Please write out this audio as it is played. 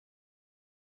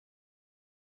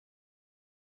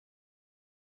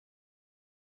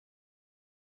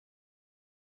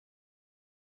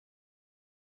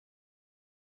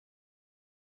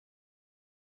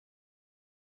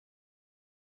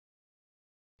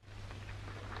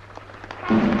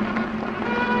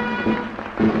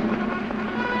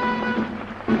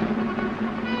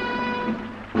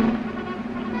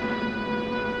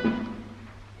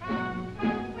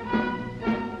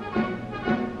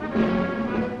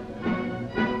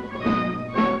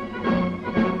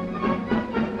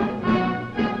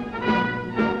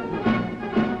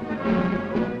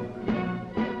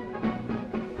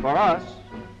us,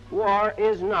 war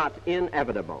is not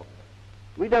inevitable.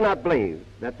 We do not believe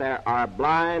that there are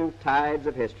blind tides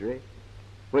of history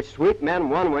which sweep men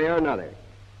one way or another.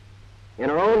 In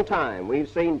our own time, we've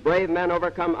seen brave men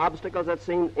overcome obstacles that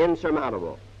seemed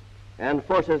insurmountable and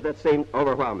forces that seemed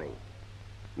overwhelming.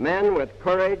 Men with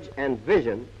courage and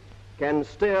vision can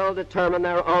still determine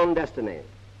their own destiny.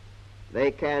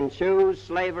 They can choose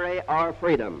slavery or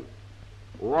freedom,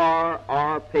 war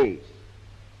or peace.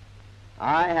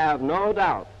 I have no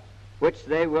doubt which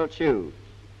they will choose.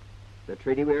 The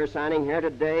treaty we are signing here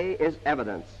today is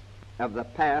evidence of the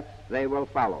path they will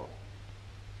follow.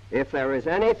 If there is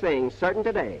anything certain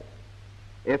today,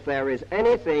 if there is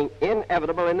anything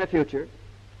inevitable in the future,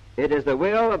 it is the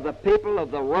will of the people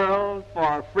of the world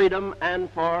for freedom and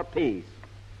for peace.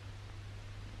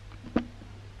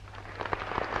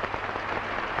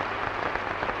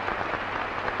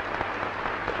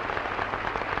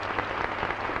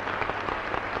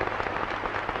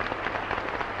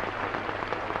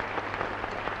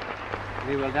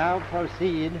 We will now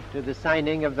proceed to the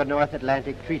signing of the North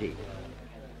Atlantic Treaty.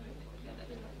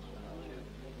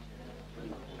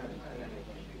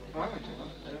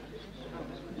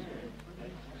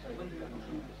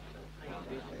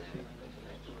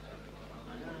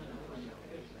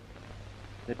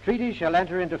 The treaty shall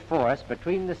enter into force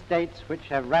between the states which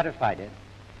have ratified it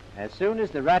as soon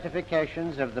as the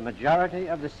ratifications of the majority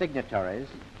of the signatories,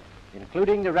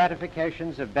 including the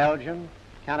ratifications of Belgium,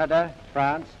 Canada,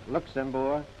 France,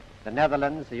 Luxembourg, the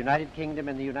Netherlands, the United Kingdom,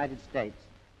 and the United States,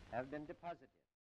 have been deposited.